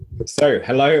So,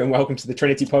 hello and welcome to the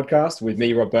Trinity podcast with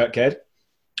me, Rob Burkhead.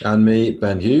 And me,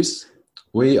 Ben Hughes.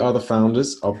 We are the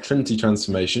founders of Trinity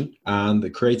Transformation and the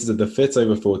creators of the Fit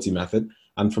Over 40 method.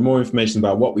 And for more information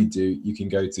about what we do, you can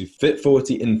go to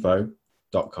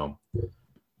fit40info.com.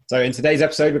 So in today's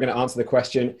episode, we're going to answer the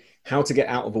question, how to get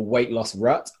out of a weight loss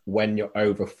rut when you're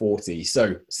over 40.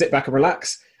 So sit back and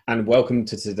relax and welcome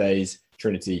to today's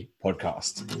Trinity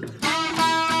podcast.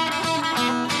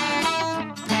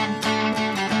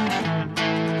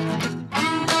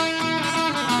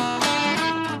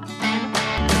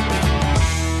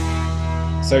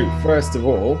 So first of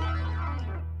all,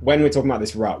 when we're talking about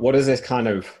this rut, what does this kind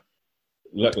of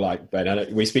look like,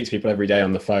 Ben? We speak to people every day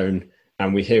on the phone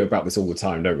and we hear about this all the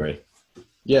time, don't we?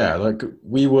 Yeah, like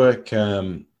we work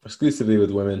exclusively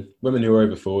with women who are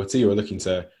over 40 who are looking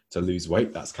to lose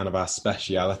weight. That's kind of our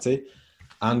speciality.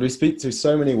 And we speak to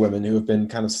so many women who have been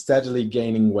kind of steadily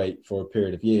gaining weight for a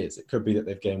period of years. It could be that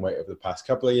they've gained weight over the past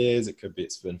couple of years. It could be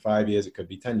it's been 5 years. It could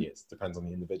be 10 years. It depends on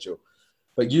the individual.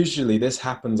 But usually this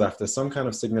happens after some kind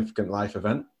of significant life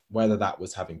event, whether that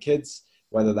was having kids,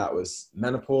 whether that was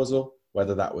menopausal,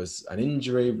 whether that was an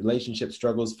injury, relationship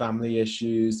struggles, family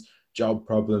issues, job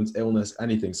problems, illness,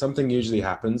 anything. Something usually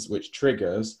happens which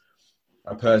triggers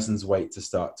a person's weight to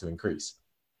start to increase.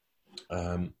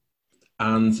 And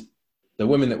the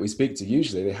women that we speak to,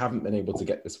 usually they haven't been able to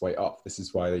get this weight off. This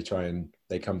is why they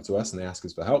come to us and they ask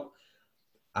us for help.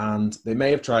 And they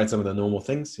may have tried some of the normal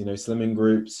things, slimming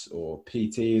groups or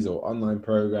PTs or online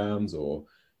programs or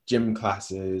gym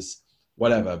classes,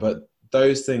 whatever. But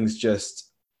those things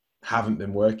just haven't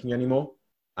been working anymore.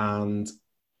 And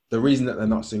the reason that they're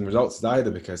not seeing results is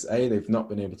either because A, they've not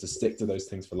been able to stick to those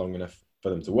things for long enough for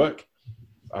them to work,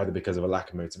 either because of a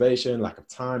lack of motivation, lack of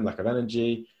time, lack of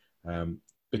energy,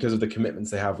 because of the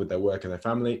commitments they have with their work and their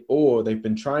family, or they've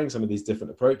been trying some of these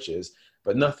different approaches,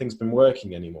 but nothing's been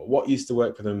working anymore. What used to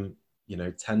work for them,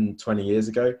 10, 20 years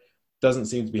ago, doesn't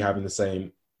seem to be having the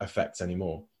same effects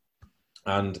anymore.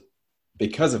 And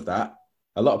because of that,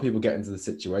 a lot of people get into the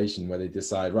situation where they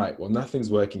decide, right, well, nothing's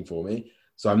working for me,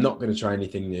 so I'm not going to try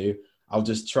anything new. I'll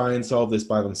just try and solve this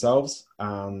by themselves.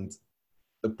 And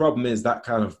the problem is that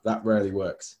rarely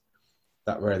works.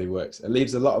 That rarely works. It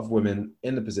leaves a lot of women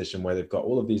in the position where they've got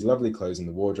all of these lovely clothes in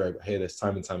the wardrobe. I hear this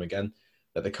time and time again,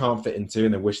 that they can't fit into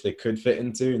and they wish they could fit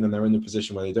into. And then they're in the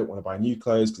position where they don't want to buy new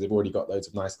clothes because they've already got loads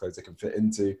of nice clothes they can fit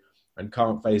into and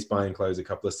can't face buying clothes a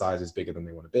couple of sizes bigger than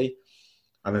they want to be.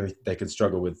 And then they can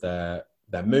struggle with their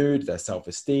mood, their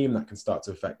self-esteem. That can start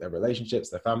to affect their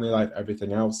relationships, their family life,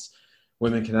 everything else.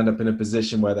 Women can end up in a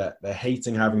position where they're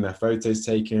hating having their photos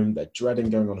taken, they're dreading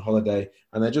going on holiday,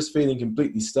 and they're just feeling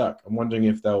completely stuck and wondering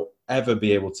if they'll ever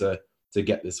be able to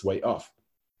get this weight off.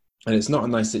 And it's not a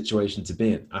nice situation to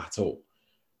be in at all.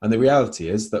 And the reality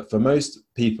is that for most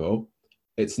people,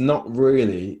 it's not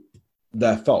really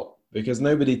their fault because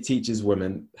nobody teaches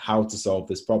women how to solve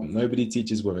this problem. Nobody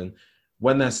teaches women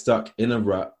when they're stuck in a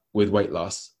rut with weight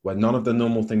loss, where none of the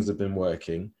normal things have been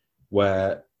working,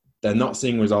 where they're not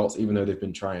seeing results even though they've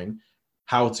been trying,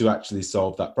 how to actually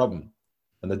solve that problem.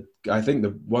 And I think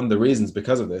one of the reasons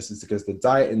because of this is because the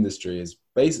diet industry is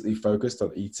basically focused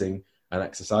on eating and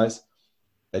exercise.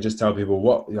 They just tell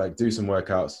people do some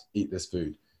workouts, eat this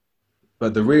food.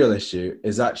 But the real issue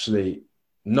is actually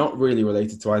not really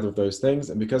related to either of those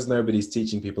things. And because nobody's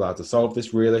teaching people how to solve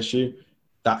this real issue,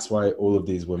 that's why all of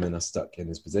these women are stuck in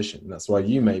this position. And that's why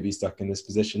you may be stuck in this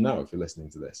position now if you're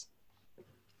listening to this.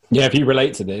 Yeah, if you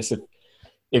relate to this,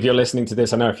 if you're listening to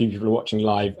this, I know a few people are watching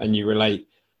live and you relate,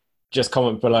 just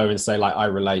comment below and say I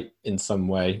relate in some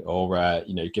way, or,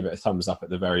 give it a thumbs up at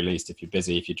the very least if you're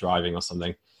busy, if you're driving or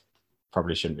something.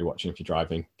 Probably shouldn't be watching if you're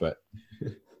driving, but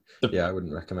yeah, I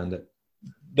wouldn't recommend it.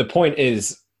 The point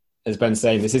is, as Ben's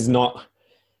saying, this is not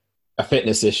a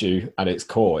fitness issue at its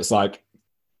core. It's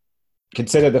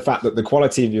consider the fact that the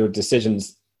quality of your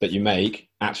decisions that you make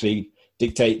actually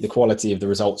dictate the quality of the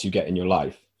results you get in your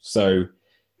life. So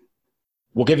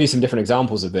we'll give you some different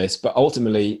examples of this, but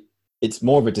ultimately it's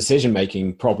more of a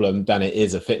decision-making problem than it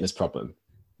is a fitness problem.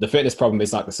 The fitness problem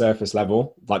is the surface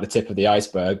level, like the tip of the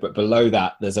iceberg, but below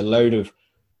that, there's a load of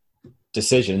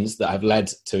decisions that have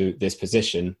led to this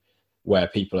position where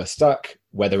people are stuck,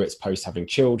 whether it's post having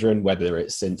children, whether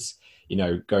it's since,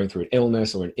 going through an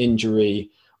illness or an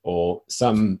injury or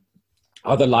some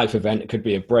other life event. It could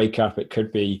be a breakup. It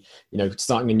could be,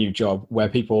 starting a new job where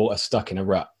people are stuck in a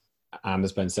rut. And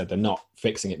as Ben said, they're not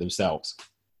fixing it themselves.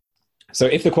 So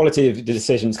if the quality of the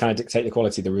decisions kind of dictate the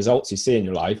quality of the results you see in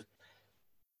your life,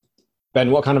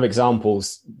 Ben, what kind of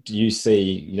examples do you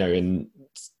see, in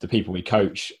the people we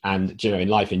coach and, in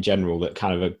life in general that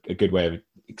kind of a good way of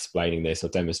explaining this or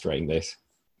demonstrating this?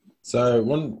 So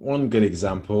one good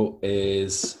example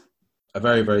is a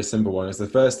very, very simple one. It's the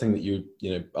first thing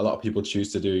that a lot of people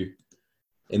choose to do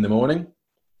in the morning,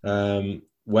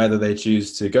 whether they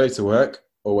choose to go to work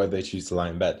or whether they choose to lie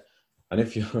in bed. And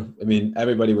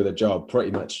everybody with a job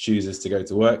pretty much chooses to go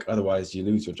to work. Otherwise, you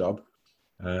lose your job.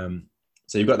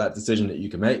 So you've got that decision that you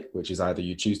can make, which is either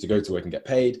you choose to go to work and get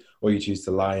paid, or you choose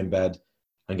to lie in bed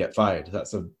and get fired.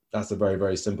 That's a very,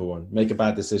 very simple one. Make a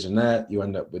bad decision there, you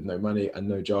end up with no money and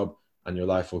no job, and your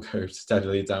life will go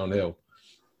steadily downhill.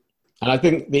 And I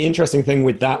think the interesting thing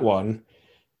with that one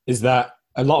is that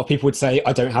a lot of people would say,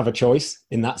 I don't have a choice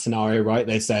in that scenario, right?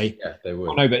 They say, yeah, they would.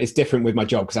 Oh, no, but it's different with my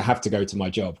job because I have to go to my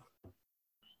job.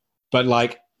 But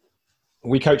like,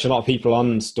 we coach a lot of people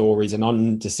on stories and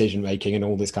on decision making and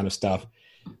all this kind of stuff.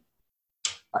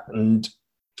 And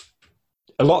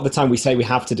a lot of the time we say we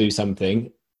have to do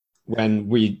something when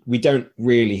we don't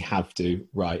really have to,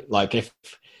 right? Like if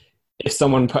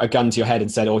someone put a gun to your head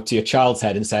and said, or to your child's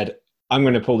head and said, I'm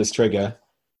going to pull this trigger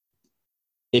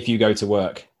if you go to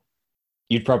work,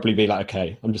 you'd probably be like,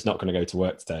 okay, I'm just not going to go to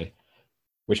work today,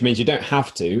 which means you don't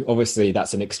have to. Obviously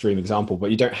that's an extreme example,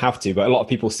 but you don't have to. But a lot of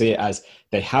people see it as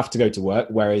they have to go to work,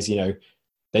 whereas,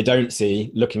 they don't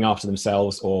see looking after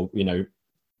themselves or,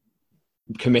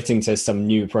 committing to some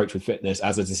new approach with fitness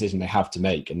as a decision they have to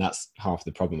make. And that's half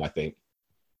the problem, I think.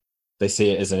 They see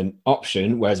it as an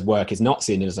option, whereas work is not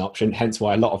seen as an option. Hence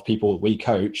why a lot of people we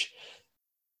coach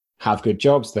have good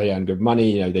jobs, they earn good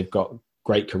money, they've got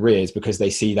great careers because they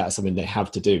see that as something they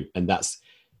have to do. And that's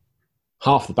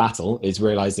half the battle, is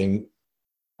realizing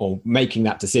or making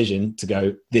that decision to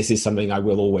go, this is something I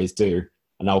will always do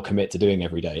and I'll commit to doing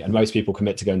every day. And most people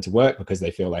commit to going to work because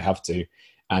they feel they have to,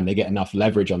 and they get enough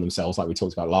leverage on themselves, like we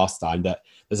talked about last time, that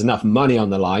there's enough money on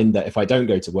the line that if I don't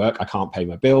go to work, I can't pay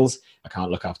my bills, I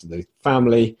can't look after the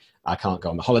family, I can't go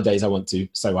on the holidays I want to,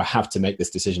 so I have to make this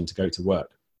decision to go to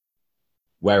work.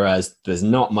 Whereas there's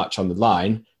not much on the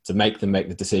line to make them make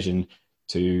the decision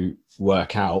to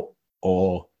work out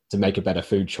or to make a better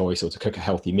food choice or to cook a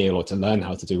healthy meal or to learn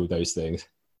how to do those things.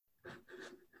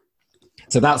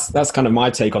 So that's kind of my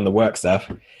take on the work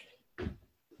stuff.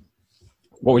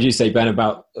 What would you say, Ben,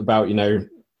 about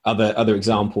other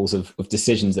examples of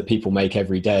decisions that people make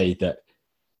every day that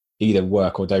either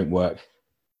work or don't work?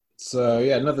 So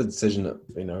yeah, another decision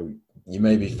that you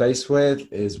may be faced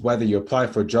with is whether you apply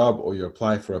for a job or you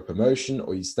apply for a promotion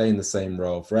or you stay in the same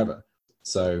role forever.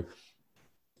 So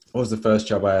what was the first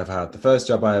job I ever had? The first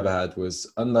job I ever had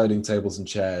was unloading tables and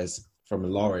chairs from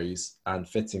lorries and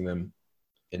fitting them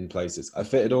in places. I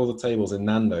fitted all the tables in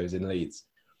Nando's in Leeds.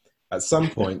 At some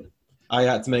point, I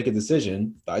had to make a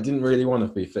decision that I didn't really want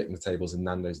to be fitting the tables in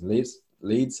Nando's and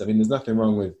Leeds. I mean, there's nothing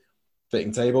wrong with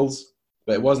fitting tables,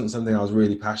 but it wasn't something I was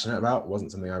really passionate about. It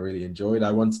wasn't something I really enjoyed.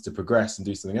 I wanted to progress and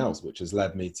do something else, which has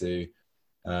led me to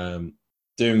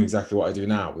doing exactly what I do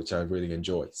now, which I really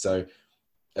enjoy. So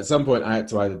at some point, I had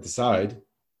to either decide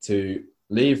to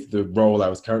leave the role I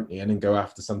was currently in and go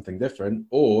after something different,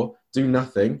 or do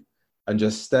nothing and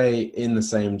just stay in the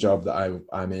same job that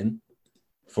I'm in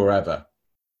forever.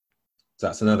 So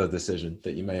that's another decision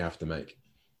that you may have to make.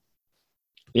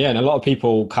 Yeah, and a lot of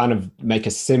people kind of make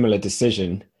a similar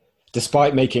decision,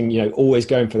 despite making, always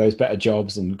going for those better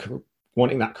jobs and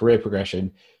wanting that career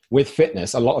progression. With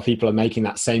fitness, a lot of people are making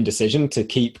that same decision to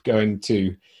keep going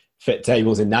to fit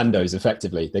tables in Nando's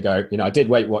effectively. They go, I did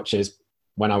Weight Watchers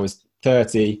when I was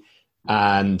 30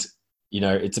 and,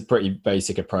 it's a pretty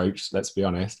basic approach, let's be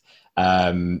honest.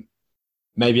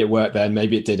 Maybe it worked then,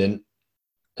 maybe it didn't.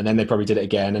 And then they probably did it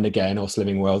again and again, or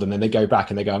Slimming World. And then they go back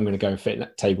and they go, I'm going to go and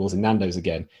fit tables in Nando's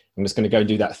again. I'm just going to go and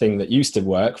do that thing that used to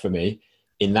work for me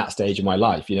in that stage of my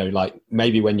life. Like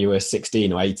maybe when you were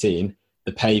 16 or 18,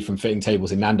 the pay from fitting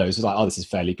tables in Nando's was like, oh, this is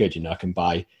fairly good. I can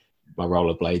buy my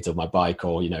rollerblades or my bike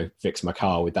or, fix my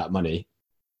car with that money.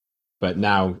 But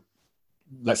now,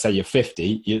 let's say you're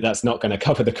 50, that's not going to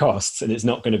cover the costs and it's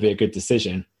not going to be a good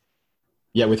decision.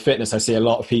 Yeah, with fitness, I see a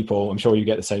lot of people, I'm sure you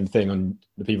get the same thing on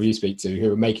the people you speak to,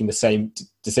 who are making the same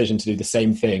decision to do the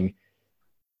same thing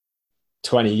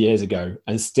 20 years ago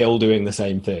and still doing the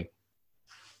same thing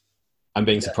and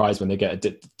being surprised when they get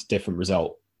a different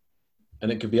result.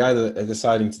 And it could be either they're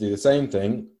deciding to do the same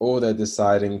thing or they're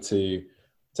deciding to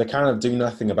kind of do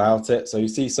nothing about it. So you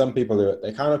see some people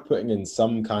they're kind of putting in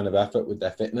some kind of effort with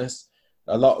their fitness.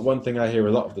 One thing I hear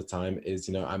a lot of the time is,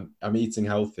 I'm eating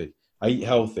healthy. I eat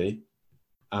healthy.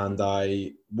 And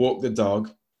I walk the dog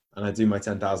and I do my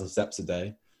 10,000 steps a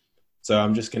day. So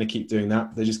I'm just going to keep doing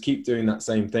that. They just keep doing that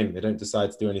same thing. They don't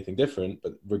decide to do anything different,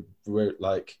 but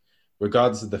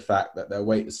regardless of the fact that their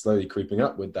weight is slowly creeping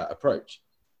up with that approach,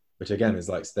 which again is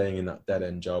like staying in that dead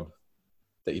end job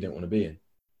that you don't want to be in.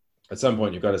 at some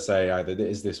point you've got to say either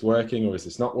is this working or is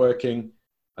this not working,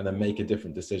 and then make a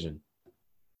different decision.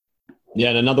 Yeah,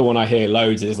 and another one I hear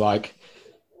loads is like,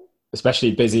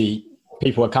 especially busy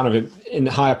people are kind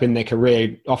of high up in their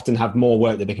career, often have more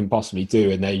work than they can possibly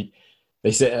do, and they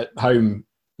sit at home.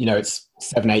 You know, it's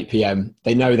 7, 8 p.m.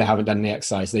 They know they haven't done any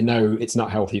exercise. They know it's not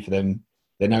healthy for them.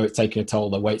 They know it's taking a toll.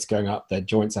 Their weight's going up. Their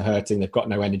joints are hurting. They've got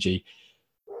no energy.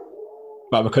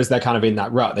 But because they're kind of in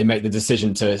that rut, they make the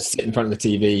decision to sit in front of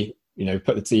the TV, you know,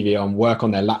 put the TV on, work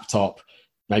on their laptop,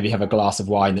 maybe have a glass of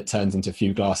wine that turns into a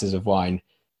few glasses of wine,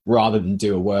 rather than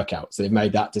do a workout. So they've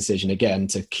made that decision again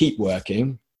to keep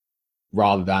working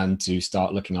rather than to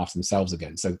start looking after themselves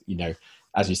again. So, you know,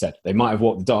 as you said, they might have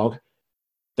walked the dog.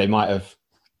 They might have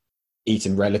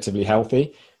eaten relatively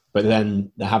healthy, but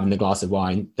then they're having the glass of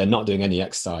wine. They're not doing any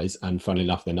exercise. And funnily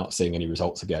enough, they're not seeing any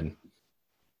results again.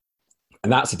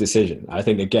 And that's a decision. I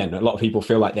think, again, a lot of people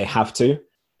feel like they have to.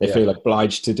 They feel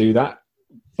obliged to do that.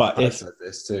 But I've said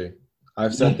this too.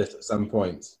 I've said this at some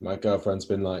point. My girlfriend's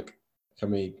been like,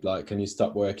 can you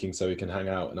stop working so we can hang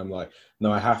out? And I'm like,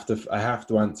 no, I have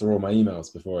to answer all my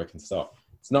emails before I can stop.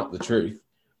 It's not the truth.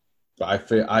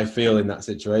 But I feel in that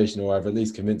situation, or I've at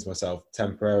least convinced myself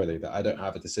temporarily that I don't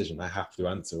have a decision. I have to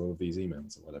answer all of these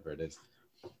emails or whatever it is.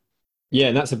 Yeah,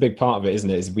 and that's a big part of it, isn't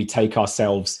it? Is we take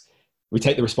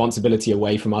the responsibility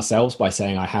away from ourselves by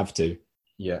saying, I have to.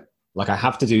 Yeah. Like, I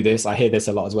have to do this. I hear this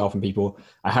a lot as well from people.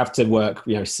 I have to work,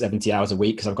 70 hours a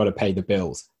week because I've got to pay the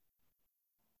bills.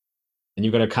 And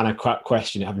you've got to kind of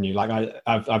question it, haven't you? Like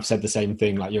I've said the same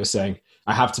thing, like you're saying,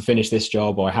 I have to finish this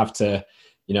job, or I have to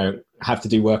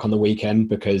do work on the weekend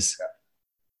because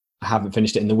I haven't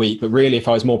finished it in the week. But really, if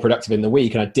I was more productive in the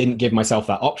week and I didn't give myself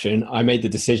that option, I made the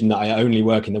decision that I only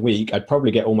work in the week, I'd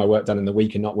probably get all my work done in the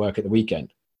week and not work at the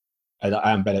weekend.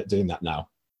 I am better at doing that now.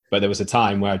 But there was a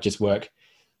time where I'd just work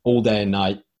all day and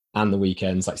night and the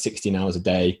weekends, like 16 hours a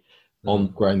day on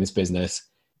growing this business.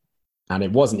 And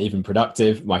it wasn't even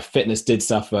productive. My fitness did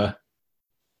suffer.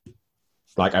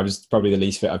 Like, I was probably the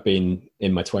least fit I've been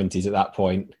in my 20s at that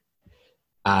point.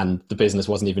 And the business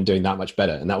wasn't even doing that much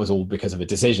better. And that was all because of a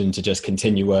decision to just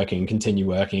continue working,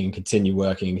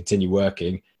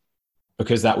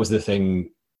 because that was the thing,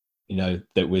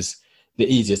 that was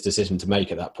the easiest decision to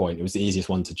make at that point. It was the easiest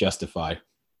one to justify.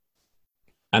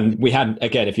 And we had,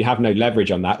 again, if you have no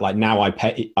leverage on that, like now I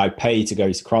pay to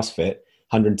go to CrossFit,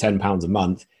 £110 a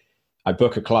month. I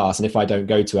book a class, and if I don't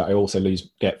go to it, I also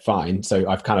get fined. So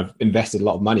I've kind of invested a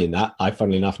lot of money in that. I,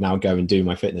 funnily enough, now go and do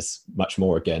my fitness much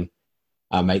more again.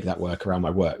 I make that work around my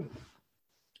work.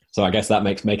 So I guess that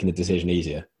makes making the decision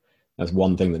easier. That's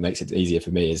one thing that makes it easier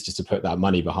for me, is just to put that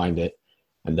money behind it.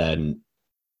 And then,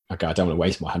 okay, I don't want to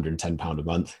waste my £110 a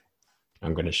month.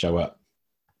 I'm going to show up.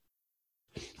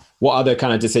 What other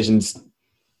kind of decisions,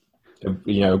 are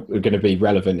going to be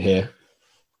relevant here?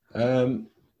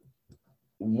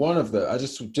 One of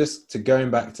the, just to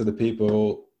going back to the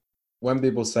people, when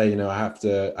people say, I have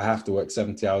to work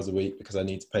 70 hours a week because I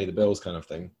need to pay the bills kind of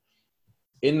thing.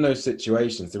 In those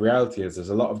situations, the reality is there's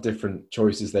a lot of different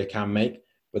choices they can make,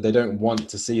 but they don't want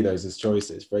to see those as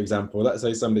choices. For example, let's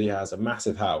say somebody has a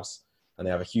massive house and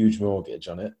they have a huge mortgage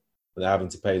on it, and they're having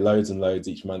to pay loads and loads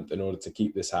each month in order to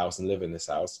keep this house and live in this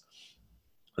house.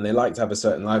 And they like to have a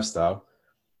certain lifestyle.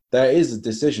 There is a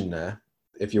decision there.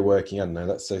 If you're working, I don't know,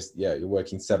 let's say, you're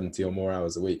working 70 or more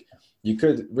hours a week, you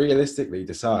could realistically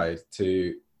decide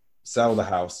to sell the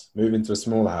house, move into a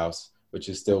smaller house, which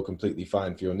is still completely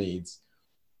fine for your needs,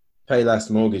 pay less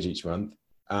mortgage each month,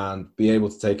 and be able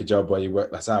to take a job where you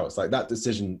work less hours. Like, that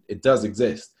decision, it does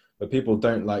exist, but people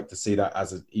don't like to see that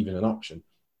as even an option.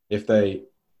 There's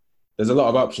a lot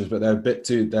of options, but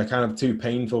they're kind of too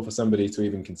painful for somebody to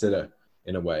even consider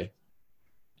in a way.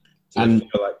 So and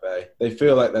they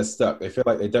feel like they're stuck. They feel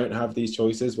like they don't have these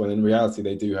choices, when in reality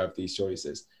they do have these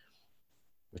choices,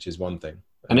 which is one thing.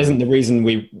 And isn't the reason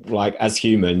we, like, as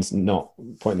humans, not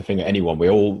pointing the finger at anyone,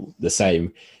 we're all the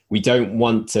same. We don't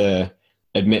want to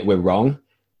admit we're wrong.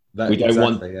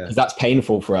 Because that's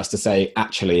painful for us to say,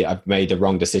 actually, I've made a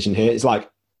wrong decision here. It's like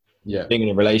being in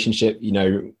a relationship,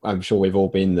 I'm sure we've all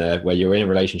been there, where you're in a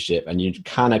relationship and you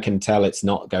kind of can tell it's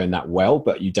not going that well,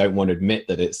 but you don't want to admit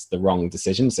that it's the wrong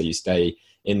decision. So you stay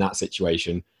in that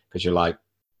situation because you're like,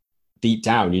 deep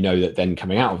down, that then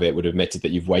coming out of it would have admitted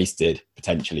that you've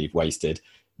potentially wasted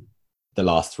the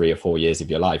last 3 or 4 years of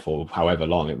your life, or however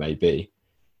long it may be.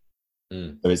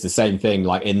 So it's the same thing,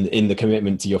 like in the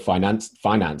commitment to your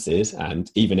finances, and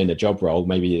even in a job role,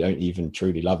 maybe you don't even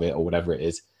truly love it or whatever it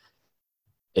is.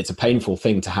 It's a painful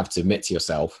thing to have to admit to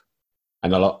yourself.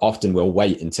 And often we'll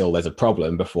wait until there's a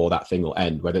problem before that thing will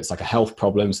end, whether it's like a health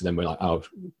problem. So then we're like, oh,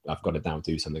 I've got to now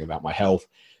do something about my health.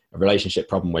 a relationship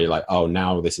problem where you're like, oh,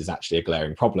 now this is actually a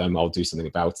glaring problem, I'll do something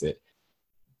about it.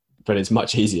 But it's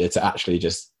much easier to actually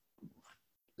just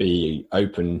be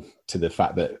open to the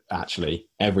fact that actually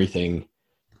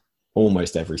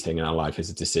almost everything in our life is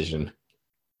a decision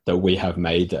that we have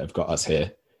made that have got us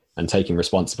here, and taking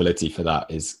responsibility for that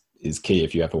is key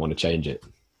if you ever want to change it.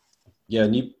 Yeah,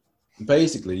 and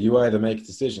you either make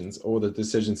decisions or the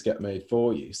decisions get made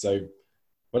for you. So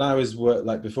when I was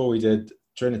before we did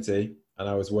Trinity and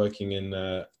I was working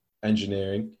in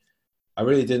engineering, I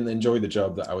really didn't enjoy the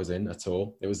job that I was in at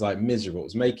all. It was like miserable. It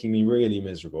was making me really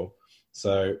miserable.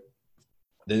 So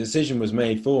the decision was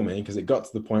made for me because it got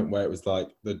to the point where it was like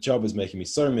the job was making me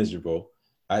so miserable.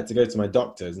 I had to go to my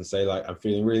doctors and say, like, I'm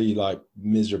feeling really like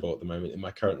miserable at the moment in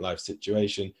my current life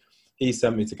situation. He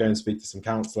sent me to go and speak to some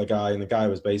counselor guy, and the guy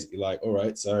was basically like, all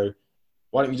right, so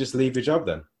why don't you just leave your job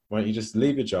then? Why don't you just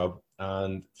leave your job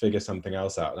and figure something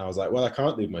else out? And I was like, well, I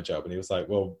can't leave my job. And he was like,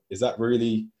 well, is that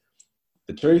really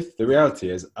the truth? The reality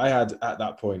is I had at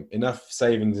that point enough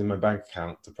savings in my bank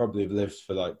account to probably have lived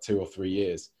for like 2 or 3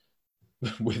 years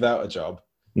without a job.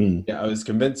 Yeah, I was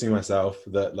convincing myself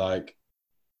that like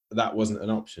that wasn't an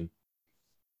option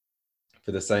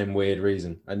for the same weird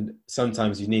reason. And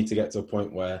sometimes you need to get to a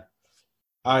point where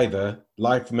either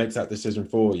life makes that decision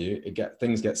for you,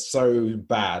 things get so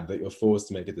bad that you're forced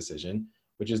to make a decision,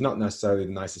 which is not necessarily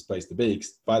the nicest place to be,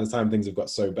 because by the time things have got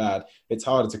so bad, it's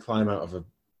harder to climb out of a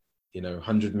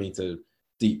 100-meter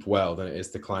deep well than it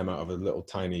is to climb out of a little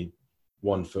tiny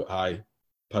 1 foot high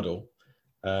puddle.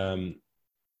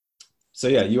 So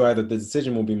yeah, the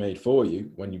decision will be made for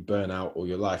you when you burn out, or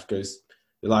your life goes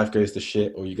to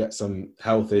shit, or you get some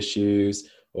health issues,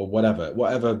 or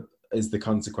whatever is the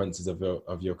consequences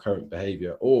of your current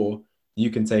behavior. Or you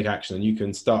can take action and you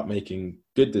can start making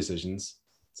good decisions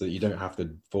so that you don't have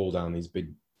to fall down these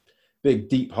big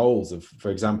deep holes of,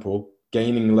 for example,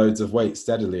 gaining loads of weight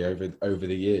steadily over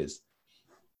the years,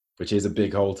 which is a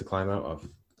big hole to climb out of.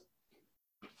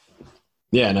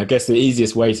 Yeah, and I guess the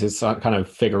easiest way to kind of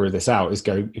figure this out is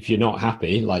if you're not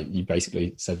happy, like you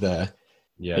basically said there,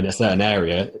 in a certain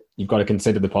area, you've got to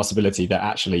consider the possibility that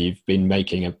actually you've been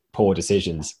making poor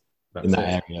decisions in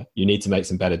that area. You need to make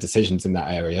some better decisions in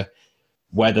that area,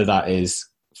 whether that is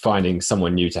finding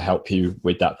someone new to help you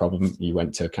with that problem. You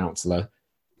went to a counsellor.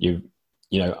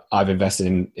 I've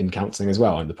invested in counselling as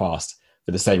well in the past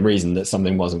for the same reason that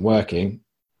something wasn't working.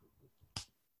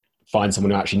 Find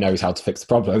someone who actually knows how to fix the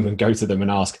problem and go to them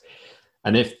and ask.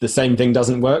 And if the same thing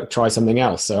doesn't work, try something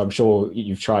else. So I'm sure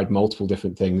you've tried multiple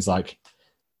different things. Like,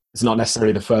 it's not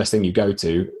necessarily the first thing you go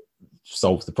to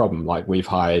solves the problem. Like, we've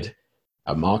hired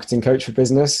a marketing coach for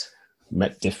business,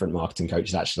 met different marketing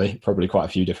coaches, actually, probably quite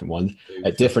a few different ones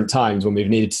at different times when we've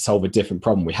needed to solve a different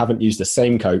problem. We haven't used the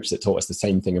same coach that taught us the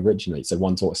same thing originally. So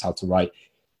one taught us how to write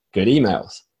good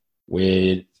emails.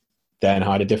 We then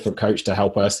hired a different coach to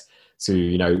help us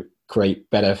to, create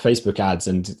better Facebook ads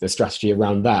and the strategy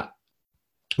around that.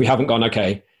 We haven't gone,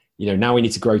 okay, now we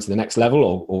need to grow to the next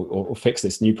level or fix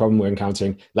this new problem we're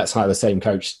encountering. Let's hire the same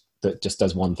coach that just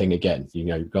does one thing again.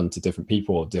 Gone to different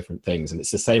people or different things. And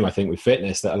it's the same, I think, with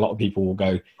fitness, that a lot of people will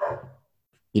go,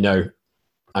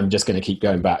 I'm just going to keep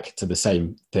going back to the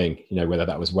same thing, whether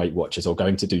that was Weight Watchers or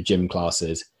going to do gym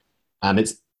classes. And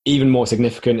it's even more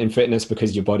significant in fitness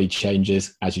because your body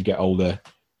changes as you get older,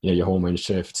 your hormones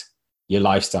shift, your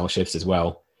lifestyle shifts as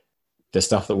well. The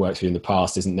stuff that worked for you in the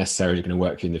past isn't necessarily going to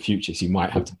work for you in the future. So you might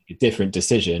have to make a different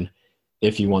decision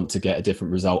if you want to get a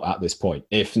different result at this point.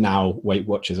 If now Weight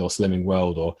Watchers or Slimming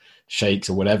World or shakes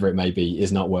or whatever it may be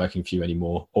is not working for you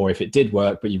anymore, or if it did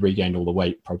work, but you regained all the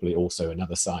weight, probably also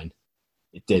another sign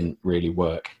it didn't really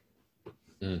work.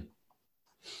 I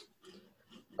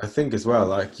think as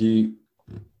well, I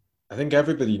think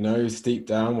everybody knows deep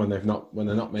down when they're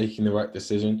not making the right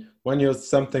decision. When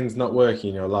something's not working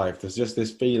in your life, there's just this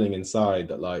feeling inside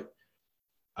that, like,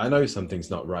 I know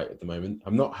something's not right at the moment.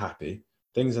 I'm not happy.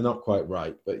 Things are not quite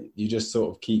right, but you just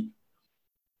sort of keep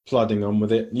plodding on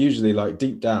with it. Usually, like,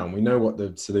 deep down, we know what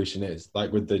the solution is.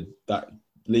 Like with that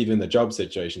leaving the job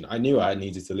situation, I knew I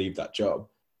needed to leave that job,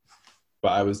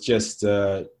 but I was just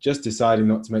deciding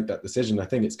not to make that decision. I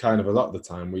think it's kind of a lot of the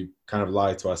time we kind of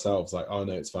lie to ourselves, like, oh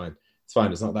no, it's fine. It's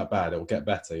fine. It's not that bad. It'll get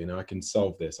better. I can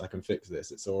solve this. I can fix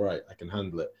this. It's all right. I can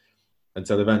handle it.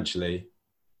 Until eventually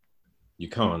you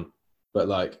can't. But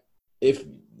like, if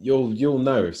you'll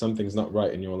know if something's not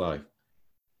right in your life.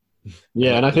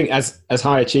 Yeah. And I think as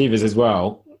high achievers as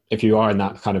well, if you are in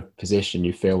that kind of position,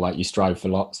 you feel like you strive for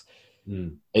lots.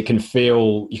 You can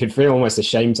feel almost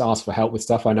ashamed to ask for help with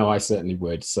stuff. I know I certainly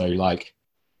would. So like,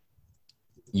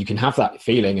 you can have that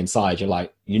feeling inside. You're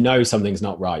like, something's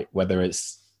not right, whether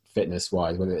it's fitness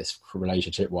wise, whether it's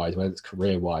relationship wise, whether it's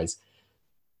career wise.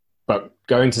 But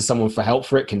going to someone for help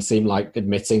for it can seem like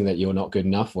admitting that you're not good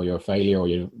enough, or you're a failure,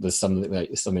 or there's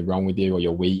something wrong with you, or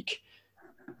you're weak.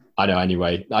 I know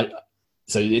anyway.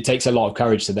 So it takes a lot of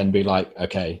courage to then be like,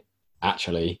 okay,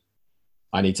 actually,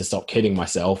 I need to stop kidding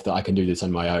myself that I can do this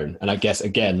on my own. And I guess,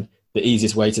 again, the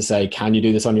easiest way to say, can you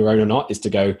do this on your own or not, is to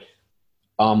go,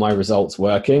 are my results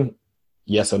working?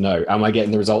 Yes or no. Am I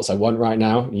getting the results I want right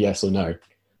now? Yes or no.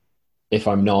 If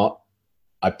I'm not,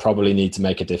 I probably need to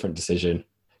make a different decision,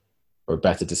 or a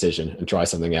better decision, and try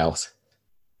something else.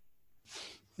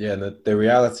 Yeah, and the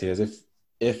reality is,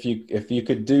 if you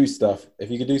could do stuff,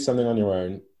 if you could do something on your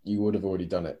own, you would have already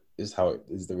done it. Is how it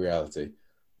is, the reality.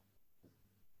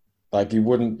 Like you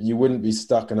wouldn't be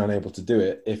stuck and unable to do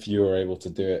it if you were able to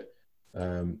do it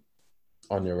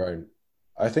on your own.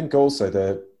 I think also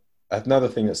another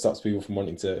thing that stops people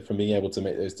from being able to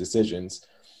make those decisions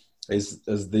is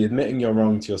the admitting you're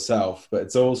wrong to yourself, but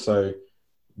it's also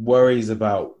worries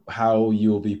about how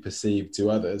you'll be perceived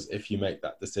to others if you make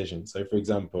that decision. So, for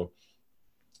example,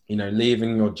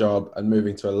 leaving your job and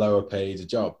moving to a lower paid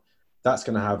job, that's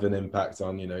going to have an impact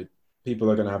on, people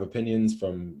are going to have opinions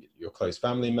from your close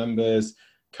family members,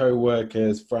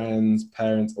 co-workers, friends,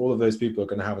 parents. All of those people are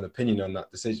going to have an opinion on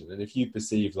that decision. And if you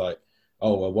perceive like,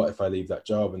 oh, well, what if I leave that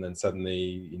job? And then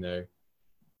suddenly,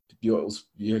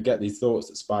 you get these thoughts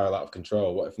that spiral out of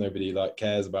control. What if nobody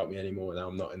cares about me anymore? Now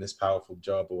I'm not in this powerful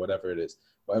job, or whatever it is,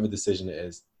 whatever decision it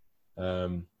is.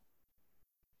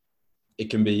 It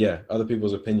can be, other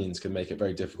people's opinions can make it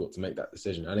very difficult to make that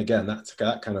decision. And again,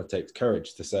 that kind of takes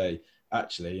courage to say,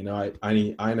 actually,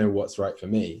 I know what's right for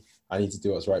me. I need to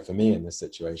do what's right for me in this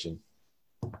situation.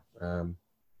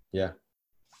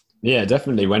 Yeah,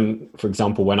 definitely. For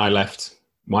example, when I left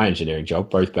my engineering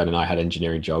job, both Ben and I had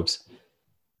engineering jobs.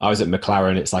 I was at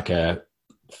McLaren. It's like a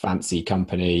fancy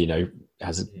company,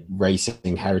 has a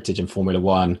racing heritage in Formula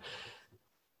One.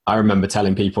 I remember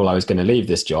telling people I was going to leave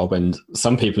this job, and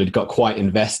some people had got quite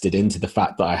invested into the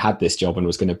fact that I had this job and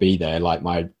was going to be there. Like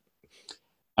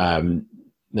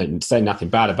say nothing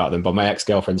bad about them, but my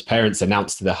ex-girlfriend's parents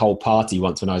announced to the whole party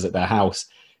once when I was at their house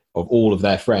of all of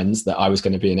their friends that I was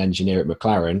going to be an engineer at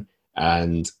McLaren.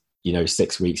 And,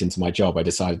 6 weeks into my job, I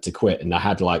decided to quit, and I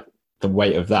had the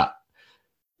weight of that.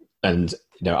 And,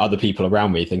 other people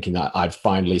around me thinking that I'd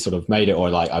finally sort of made it, or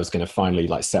I was going to finally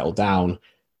settle down.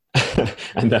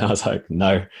 And then I was like,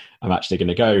 no, I'm actually going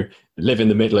to go live in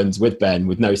the Midlands with Ben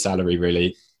with no salary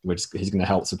really, he's going to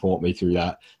help support me through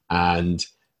that, and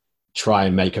try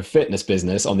and make a fitness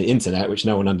business on the internet, which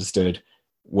no one understood,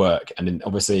 work. And then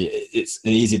obviously it's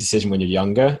an easy decision when you're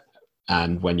younger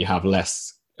and when you have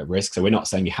less risk. So we're not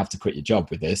saying you have to quit your job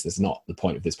with this. That's not the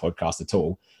point of this podcast at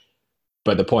all.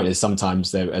 But the point is,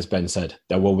 sometimes there, as Ben said,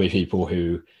 there will be people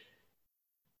who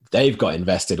they've got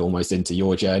invested almost into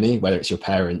your journey, whether it's your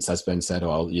parents, as Ben said,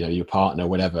 or your partner,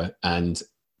 whatever. And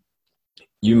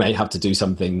you may have to do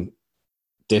something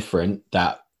different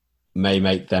that may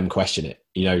make them question it.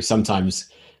 Sometimes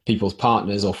people's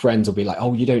partners or friends will be like,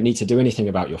 oh, you don't need to do anything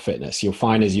about your fitness. You're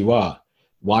fine as you are.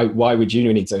 Why would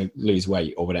you need to lose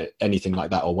weight or whatever, anything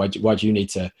like that? Or why do you need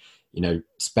to,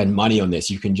 spend money on this?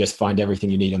 You can just find everything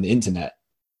you need on the internet.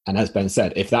 And as Ben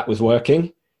said, if that was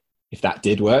working, if that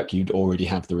did work, you'd already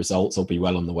have the results or be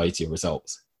well on the way to your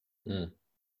results. The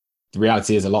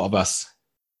reality is a lot of us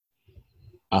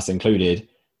included,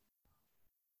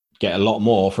 get a lot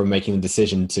more from making the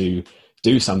decision to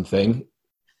do something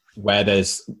where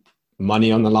there's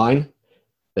money on the line,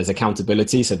 there's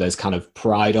accountability, so there's kind of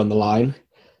pride on the line,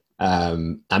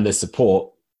 and there's support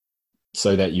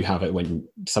so that you have it when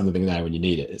something there when you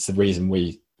need it. It's the reason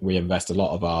we invest a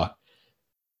lot of our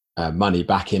money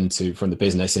back from the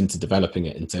business into developing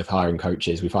it, into hiring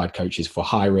coaches. We've hired coaches for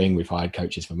hiring, we've hired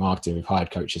coaches for marketing, we've hired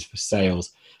coaches for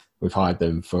sales, we've hired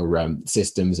them for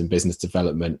systems and business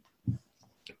development,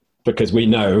 because we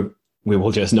know we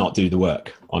will just not do the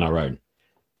work on our own.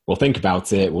 We'll think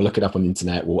about it, we'll look it up on the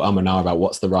internet, we'll and ah about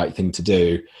what's the right thing to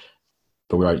do,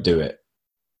 but we won't do it.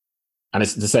 And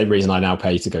it's the same reason I now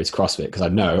pay to go to CrossFit, because I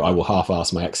know I will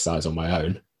half-ass my exercise on my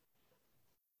own.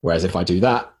 Whereas if I do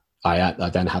that, I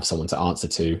then have someone to answer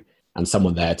to and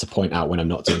someone there to point out when I'm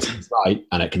not doing things right,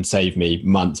 and it can save me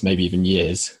months, maybe even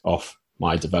years off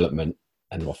my development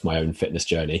and off my own fitness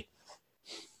journey.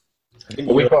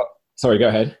 Sorry, go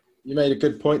ahead. You made a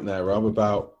good point there, Rob,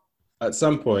 about at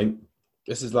some point,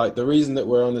 this is the reason that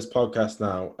we're on this podcast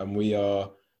now, and we are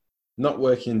not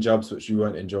working in jobs which we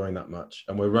weren't enjoying that much.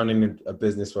 And we're running a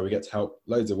business where we get to help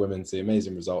loads of women see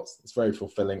amazing results. It's very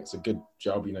fulfilling. It's a good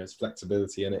job, it's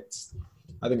flexibility in it.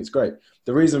 I think it's great.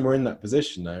 The reason we're in that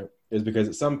position now is because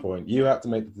at some point you have to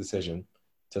make the decision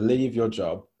to leave your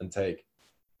job and take,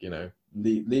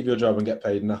 leave your job and get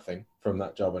paid nothing from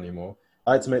that job anymore.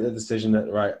 I had to make the decision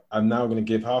that, right, I'm now going to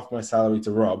give half my salary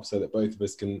to Rob so that both of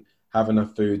us can have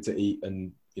enough food to eat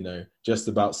and, just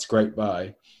about scrape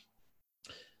by.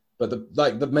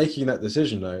 But making that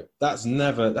decision though, that's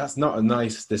not a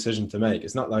nice decision to make.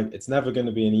 It's never going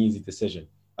to be an easy decision.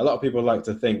 A lot of people like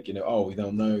to think, we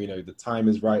don't know, the time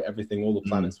is right, everything, all the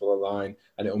planets will align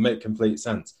and it will make complete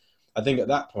sense. I think at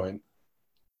that point,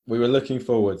 we were looking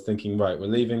forward thinking, right, we're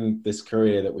leaving this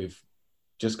career that we've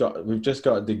just got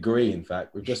a degree. In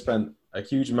fact, we've just spent a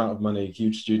huge amount of money, a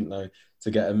huge student loan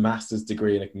to get a master's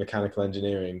degree in mechanical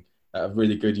engineering at a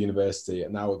really good university.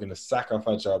 And now we're going to sack off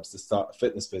our jobs to start a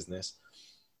fitness business,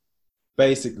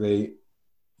 basically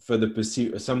for the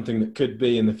pursuit of something that could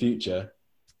be in the future.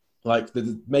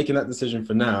 Making that decision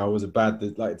for now was a bad,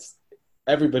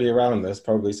 everybody around us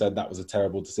probably said that was a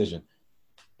terrible decision.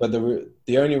 But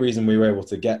the only reason we were able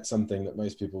to get something that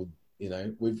most people,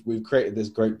 we've created this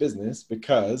great business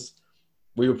because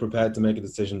we were prepared to make a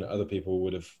decision that other people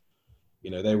would have,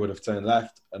 they would have turned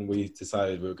left, and we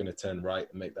decided we were going to turn right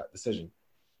and make that decision.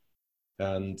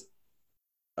 And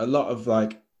a lot of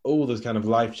all those kind of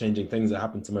life-changing things that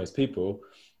happen to most people,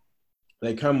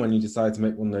 they come when you decide to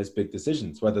make one of those big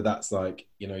decisions, whether that's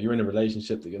you're in a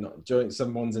relationship that you're not enjoying.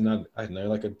 Someone's in a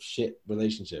shit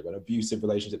relationship, an abusive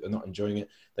relationship, they're not enjoying it.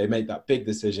 They make that big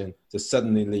decision to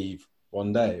suddenly leave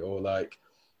one day. Or that's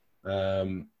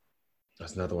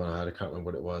another one I had, I can't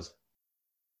remember what it was.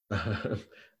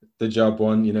 The job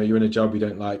one, you're in a job you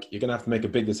don't like, you're going to have to make a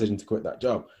big decision to quit that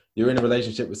job. You're in a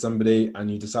relationship with somebody and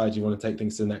you decide you want to take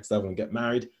things to the next level and get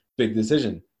married. Big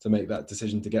decision to make that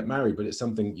decision to get married, but it's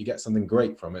something, you get something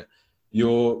great from it.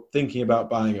 You're thinking about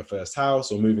buying a first house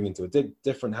or moving into a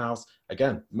different house.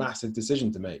 Again, massive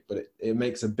decision to make, but it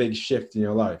makes a big shift in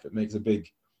your life. It makes a big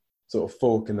sort of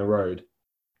fork in the road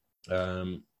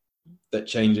that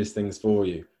changes things for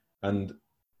you. And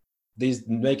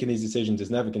making these decisions is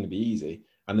never going to be easy.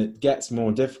 And it gets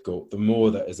more difficult the more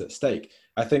that is at stake.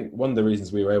 I think one of the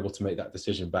reasons we were able to make that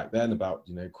decision back then about,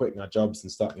 quitting our jobs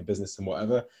and starting a business and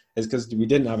whatever is because we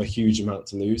didn't have a huge amount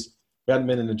to lose. We hadn't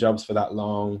been in the jobs for that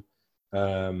long.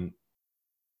 It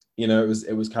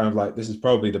was kind of like, this is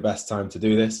probably the best time to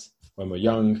do this when we're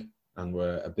young and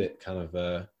we're a bit kind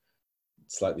of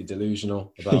slightly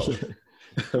delusional about,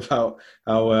 about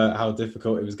how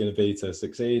difficult it was going to be to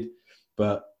succeed.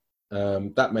 But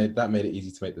that made it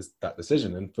easy to make that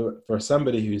decision. And for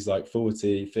somebody who's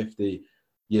 40, 50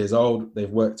 years old, they've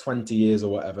worked 20 years or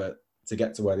whatever to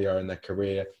get to where they are in their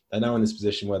career. They're now in this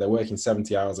position where they're working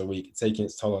 70 hours a week, taking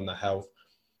its toll on their health.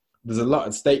 There's a lot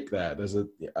at stake there. There's a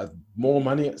more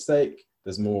money at stake.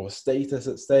 There's more status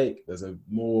at stake. There's a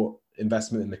more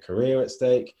investment in the career at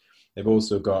stake. They've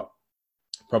also got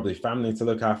probably family to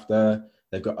look after.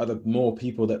 They've got more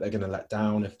people that they're going to let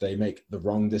down if they make the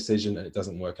wrong decision and it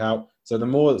doesn't work out. So the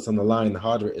more that's on the line, the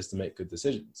harder it is to make good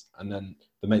decisions and then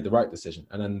to make the right decision.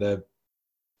 And then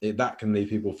that can leave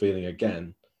people feeling,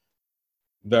 again,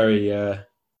 very,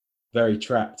 very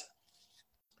trapped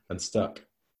and stuck.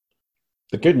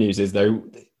 The good news is, though,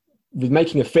 with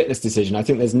making a fitness decision, I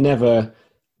think there's never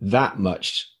that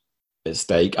much at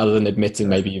stake other than admitting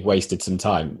maybe you've wasted some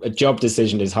time. A job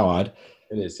decision is hard.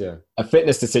 It is, yeah. A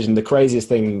fitness decision, the craziest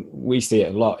thing, we see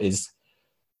it a lot, is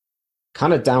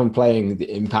kind of downplaying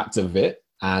the impact of it,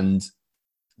 and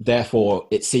therefore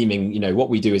it seeming, what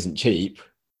we do isn't cheap.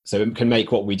 So it can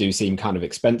make what we do seem kind of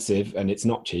expensive, and it's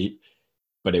not cheap,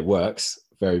 but it works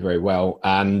very, very well.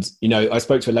 And, I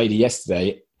spoke to a lady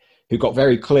yesterday who got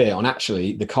very clear on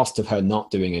actually the cost of her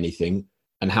not doing anything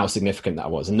and how significant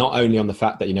that was. And not only on the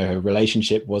fact that, her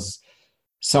relationship was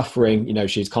suffering,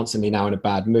 she's constantly now in a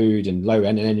bad mood and low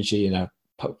energy and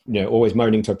always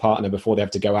moaning to a partner before they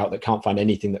have to go out that can't find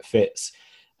anything that fits,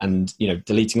 and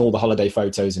deleting all the holiday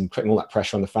photos and putting all that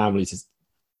pressure on the family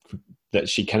that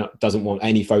she doesn't want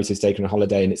any photos taken on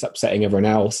holiday, and it's upsetting everyone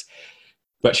else.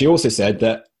 But she also said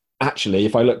that actually,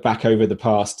 if I look back over the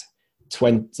past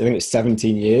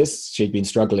 17 years, she'd been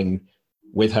struggling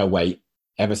with her weight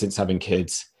ever since having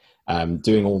kids,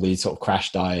 doing all these sort of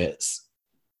crash diets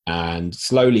and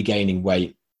slowly gaining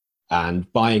weight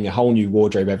and buying a whole new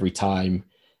wardrobe every time,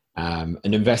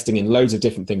 and investing in loads of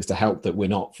different things to help that we're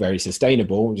not very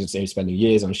sustainable. Just spending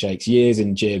years on shakes, years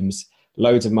in gyms,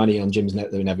 loads of money on gyms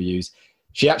that we never use.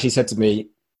 She actually said to me,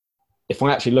 if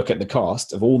I actually look at the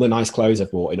cost of all the nice clothes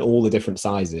I've bought in all the different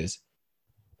sizes,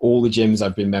 all the gyms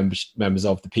I've been members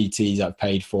of, the PTs I've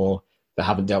paid for that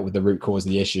haven't dealt with the root cause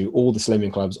of the issue, all the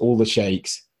slimming clubs, all the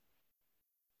shakes,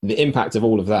 the impact of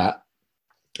all of that,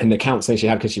 and the counselling she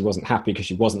had because she wasn't happy because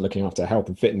she wasn't looking after her health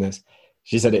and fitness,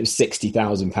 she said it was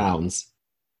 £60,000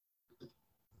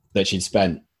 that she'd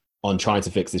spent on trying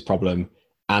to fix this problem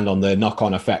and on the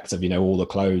knock-on effect of, all the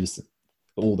clothes,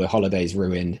 all the holidays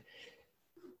ruined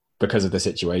because of the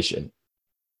situation.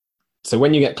 So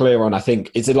when you get clear on, I think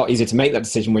it's a lot easier to make that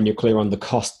decision when you're clear on the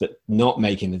cost that not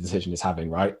making the decision is having,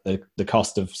 right? The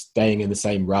cost of staying in the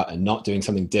same rut and not doing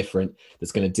something different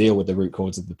that's going to deal with the root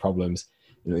cause of the problems.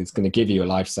 It's going to give you a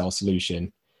lifestyle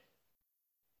solution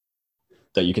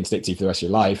that you can stick to for the rest of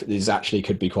your life. Is actually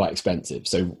could be quite expensive.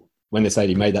 So when this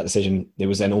lady made that decision, it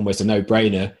was then almost a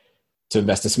no-brainer to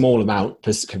invest a small amount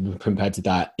compared to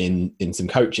that in some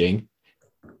coaching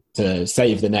to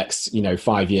save the next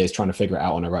 5 years trying to figure it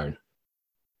out on her own.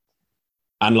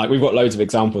 And like, we've got loads of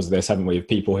examples of this, haven't we, of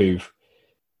people who've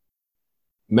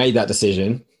made that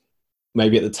decision,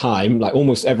 maybe at the time, like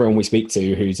almost everyone we speak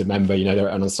to who's a member, they're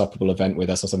at an Unstoppable event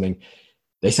with us or something.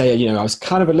 They say, I was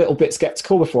kind of a little bit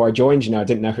skeptical before I joined, I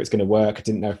didn't know if it was going to work. I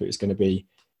didn't know if it was going to be,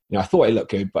 I thought it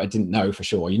looked good, but I didn't know for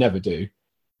sure. You never do.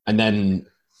 And then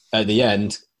at the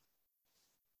end,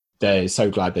 they're so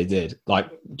glad they did. Like,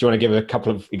 do you want to give a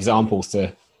couple of examples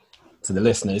to the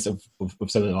listeners of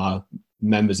some of our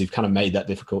members who've kind of made that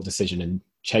difficult decision and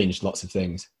changed lots of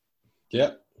things?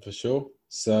 Yeah, for sure.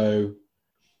 So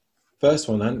first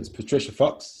one then is Patricia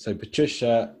Fox. So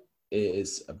Patricia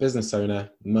is a business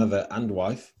owner, mother and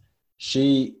wife.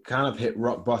 She kind of hit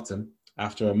rock bottom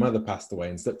after her mother passed away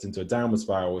and slipped into a downward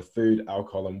spiral with food,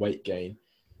 alcohol and weight gain.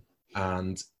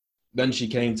 And then she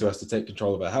came to us to take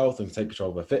control of her health and take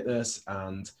control of her fitness.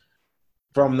 And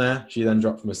from there, she then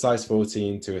dropped from a size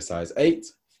 14 to a size 8.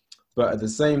 But at the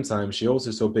same time, she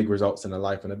also saw big results in her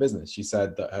life and her business. She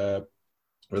said that her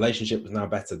relationship was now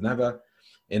better than ever.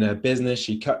 In her business,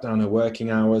 she cut down her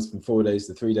working hours from 4 days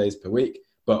to 3 days per week,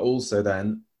 but also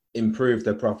then improved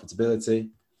her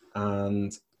profitability.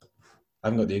 And I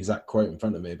haven't got the exact quote in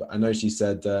front of me, but I know she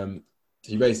said,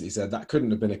 she basically said that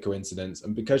couldn't have been a coincidence.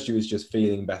 And because she was just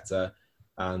feeling better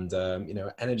and,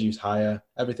 her energy was higher,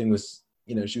 everything was,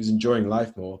 she was enjoying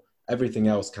life more, everything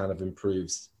else kind of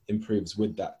improves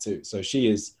with that too. So she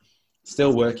is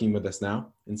still working with us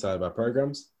now inside of our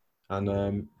programs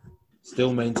and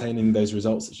still maintaining those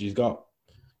results that she's got.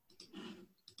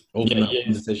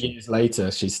 Years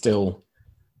later, she's still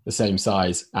the same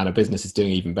size and her business is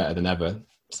doing even better than ever.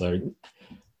 So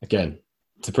again,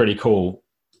 it's a pretty cool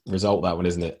result, that one,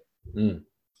 isn't it?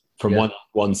 From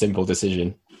one simple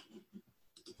decision.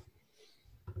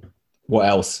 What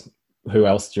else? Who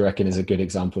else do you reckon is a good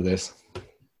example of this?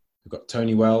 We've got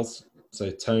Tony Wells. So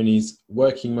Tony's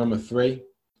working mum of 3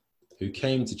 who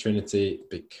came to Trinity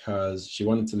because she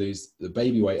wanted to lose the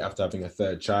baby weight after having a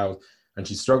third child. And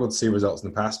she struggled to see results in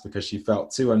the past because she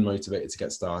felt too unmotivated to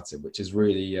get started, which is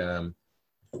really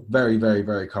very, very,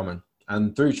 very common.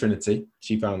 And through Trinity,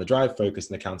 she found the drive, focus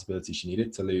and accountability she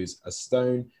needed to lose a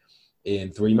stone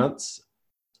in 3 months.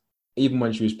 Even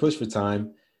when she was pushed for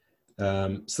time,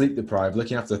 sleep deprived,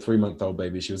 looking after a 3-month-old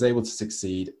baby, she was able to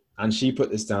succeed. And she put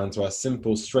this down to our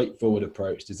simple, straightforward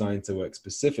approach designed to work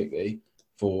specifically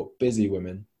for busy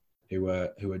women who are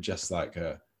just like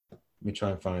her. Let me try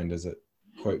and find there's a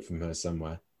quote from her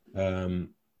somewhere.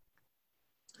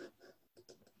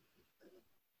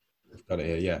 I've got it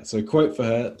here, yeah. So a quote for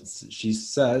her, she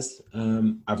says,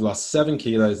 I've lost 7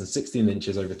 kilos and 16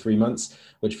 inches over 3 months,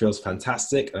 which feels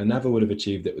fantastic. I never would have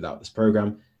achieved it without this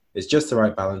program. It's just the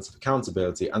right balance of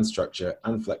accountability and structure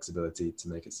and flexibility to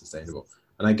make it sustainable.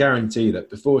 And I guarantee that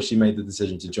before she made the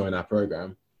decision to join our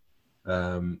program,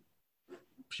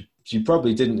 she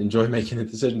probably didn't enjoy making the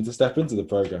decision to step into the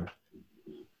program.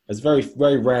 It's very,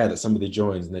 very rare that somebody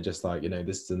joins and they're just like,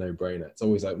 this is a no-brainer. It's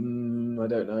always like, I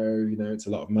don't know, it's a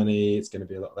lot of money. It's going to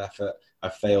be a lot of effort.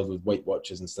 I've failed with Weight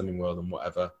Watchers and Slimming World and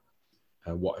whatever.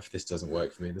 What if this doesn't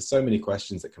work for me? There's so many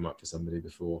questions that come up for somebody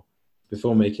before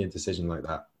making a decision like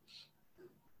that.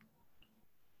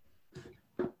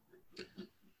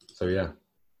 So, yeah.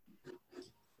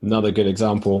 Another good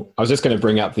example. I was just going to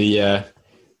bring up the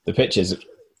pictures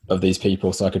of these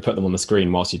people so I could put them on the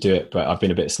screen whilst you do it, but I've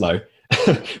been a bit slow.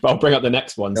 But I'll bring up the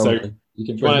next one. So do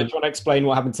you want to explain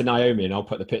what happened to Naomi, and I'll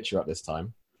put the picture up this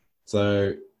time.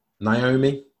 So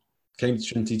Naomi came to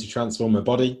Trinity to transform her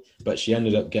body, but she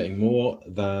ended up getting more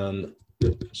than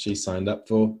she signed up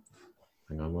for.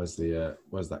 Hang on, where's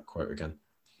that quote again?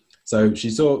 So she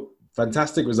saw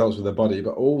fantastic results with her body,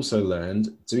 but also learned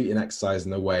to eat and exercise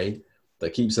in a way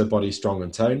that keeps her body strong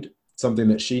and toned, something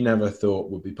that she never thought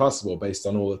would be possible based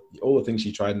on all the things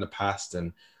she tried in the past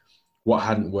and what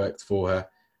hadn't worked for her.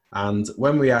 And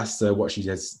when we asked her what she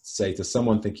had to say to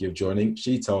someone thinking of joining,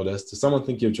 she told us, to someone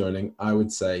thinking of joining, I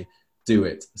would say, do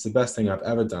it. It's the best thing I've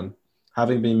ever done.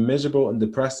 Having been miserable and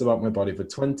depressed about my body for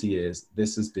 20 years,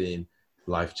 this has been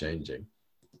life-changing.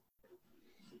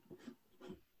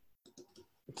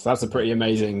 So that's a pretty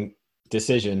amazing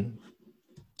decision.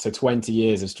 So 20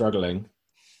 years of struggling.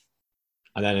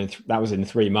 And then that was in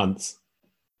 3 months.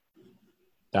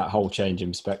 That whole change in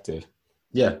perspective.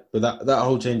 Yeah, but that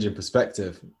whole change in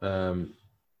perspective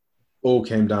all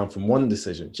came down from one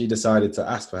decision. She decided to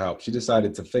ask for help. She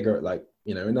decided to figure it like,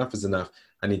 enough is enough.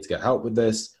 I need to get help with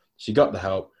this. She got the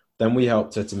help. Then we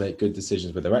helped her to make good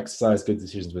decisions with her exercise, good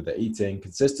decisions with her eating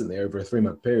consistently over a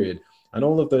 3-month period. And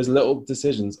all of those little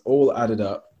decisions all added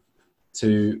up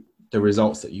to the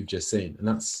results that you've just seen. And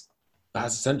that's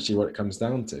essentially what it comes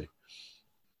down to.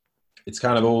 It's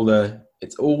kind of all the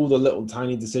little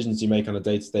tiny decisions you make on a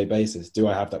day-to-day basis. Do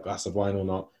I have that glass of wine or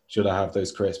not? Should I have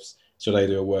those crisps? Should I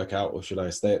do a workout or should I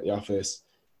stay at the office?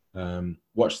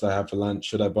 What should I have for lunch?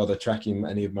 Should I bother tracking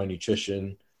any of my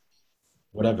nutrition?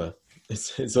 Whatever.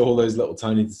 It's all those little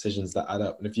tiny decisions that add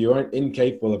up. And if you aren't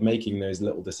incapable of making those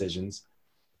little decisions,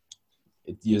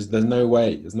 there's no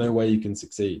way you can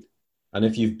succeed. And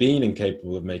if you've been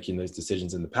incapable of making those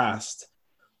decisions in the past,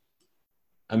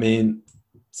 I mean,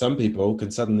 some people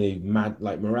can suddenly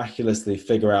miraculously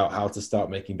figure out how to start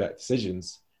making better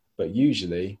decisions. But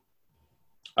usually,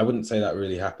 I wouldn't say that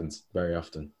really happens very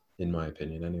often, in my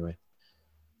opinion, anyway.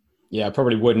 Yeah, I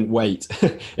probably wouldn't wait.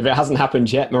 If it hasn't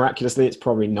happened yet miraculously, it's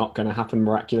probably not going to happen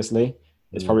miraculously.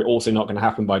 It's probably also not going to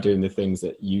happen by doing the things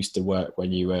that used to work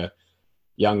when you were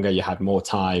younger. You had more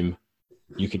time.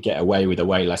 You could get away with a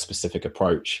way less specific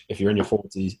approach. If you're in your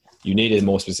 40s, you needed a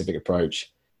more specific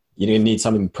approach. You're going to need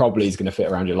something probably is going to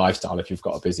fit around your lifestyle if you've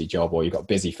got a busy job or you've got a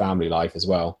busy family life as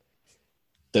well.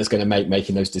 That's going to make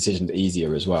making those decisions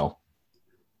easier as well.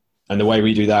 And the way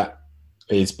we do that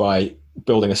is by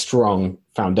building a strong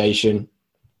foundation,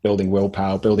 building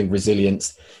willpower, building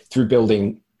resilience, through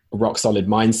building a rock solid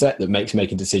mindset that makes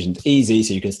making decisions easy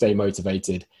so you can stay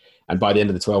motivated. And by the end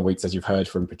of the 12 weeks, as you've heard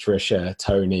from Patricia,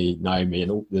 Tony, Naomi,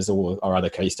 and there's all our other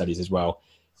case studies as well,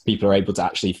 people are able to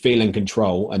actually feel in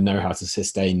control and know how to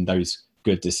sustain those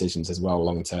good decisions as well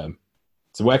long term.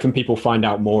 So where can people find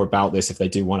out more about this if they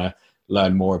do want to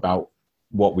learn more about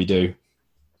what we do?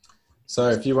 So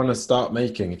if you want to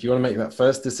make that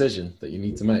first decision that you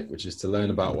need to make, which is to learn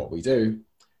about what we do,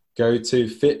 go to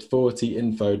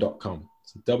fit40info.com.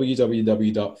 So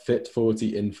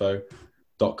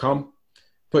www.fit40info.com.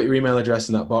 Put your email address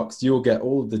in that box. You'll get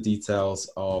all of the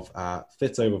details of our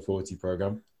Fit Over 40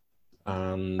 program.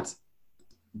 And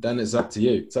then it's up to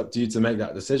you. It's up to you to make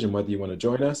that decision, whether you want to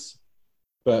join us,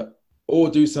 or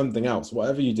do something else.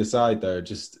 Whatever you decide though,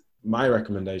 just my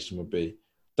recommendation would be,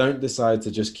 don't decide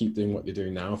to just keep doing what you're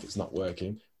doing now if it's not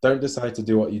working. Don't decide to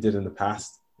do what you did in the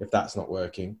past if that's not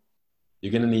working.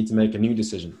 You're going to need to make a new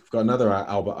decision. I've got another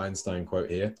Albert Einstein quote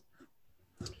here,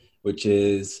 which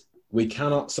is, we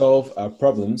cannot solve our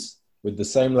problems with the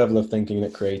same level of thinking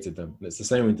that created them. And it's the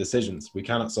same with decisions. We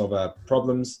cannot solve our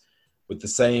problems with the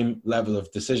same level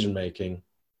of decision-making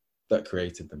that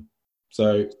created them.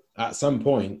 So at some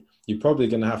point, you're probably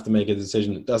going to have to make a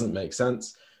decision that doesn't make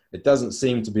sense. It doesn't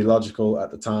seem to be logical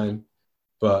at the time,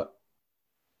 but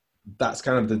that's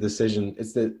kind of the decision.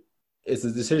 It's the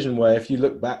decision where if you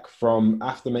look back from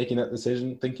after making that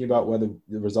decision, thinking about whether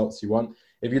the results you want,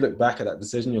 if you look back at that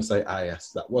decision, you'll say,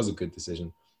 yes, that was a good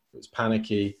decision. It was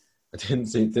panicky. I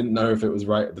didn't know if it was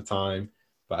right at the time,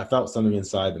 but I felt something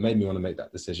inside that made me want to make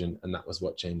that decision. And that was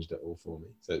what changed it all for me.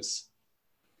 So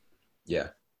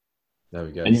there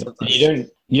we go. And you don't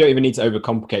even need to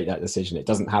overcomplicate that decision. It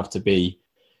doesn't have to be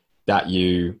that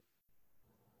you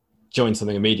join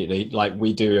something immediately. Like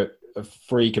we do a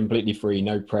free, completely free,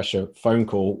 no pressure phone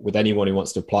call with anyone who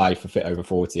wants to apply for Fit Over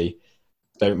 40.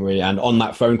 And on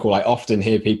that phone call, I often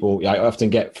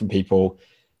get from people,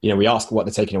 we ask what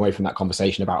they're taking away from that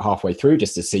conversation about halfway through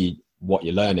just to see what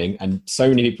you're learning. And so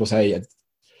many people say,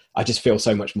 I just feel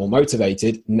so much more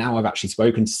motivated. Now I've actually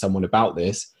spoken to someone about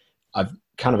this. I've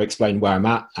kind of explained where I'm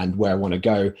at and where I want to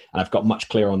go. And I've got much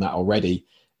clearer on that already.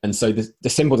 And so the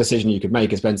simple decision you could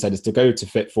make, as Ben said, is to go to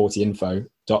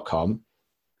fit40info.com,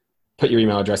 put your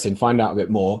email address in, find out a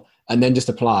bit more, and then just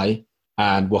apply,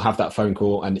 and we'll have that phone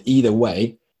call. And either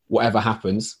way, whatever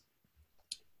happens,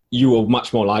 you will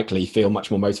much more likely feel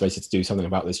much more motivated to do something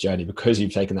about this journey because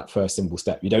you've taken that first simple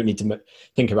step. You don't need to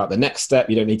think about the next step.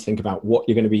 You don't need to think about what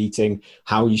you're going to be eating,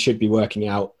 how you should be working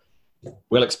out.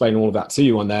 We'll explain all of that to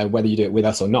you on there. Whether you do it with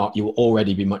us or not, you will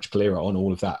already be much clearer on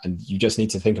all of that. And you just need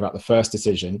to think about the first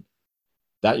decision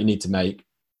that you need to make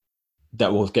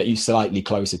that will get you slightly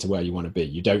closer to where you want to be.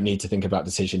 You don't need to think about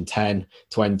decision 10,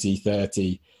 20,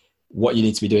 30, what you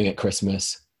need to be doing at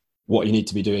Christmas, what you need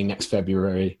to be doing next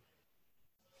February.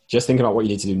 Just think about what you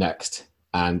need to do next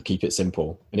and keep it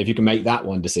simple. And if you can make that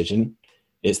one decision,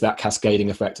 it's that cascading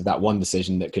effect of that one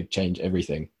decision that could change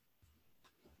everything.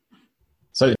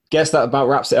 guess that about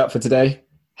wraps it up for today.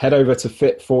 Head over to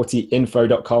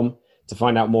fit40info.com to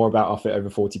find out more about our Fit Over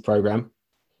 40 program.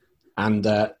 And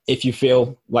if you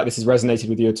feel like this has resonated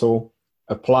with you at all,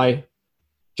 apply,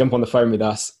 jump on the phone with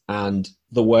us. And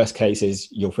the worst case is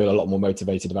you'll feel a lot more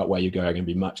motivated about where you're going and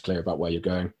be much clearer about where you're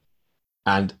going.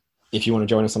 And if you want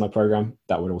to join us on our program,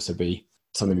 that would also be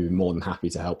something we'd be more than happy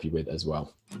to help you with as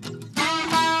well.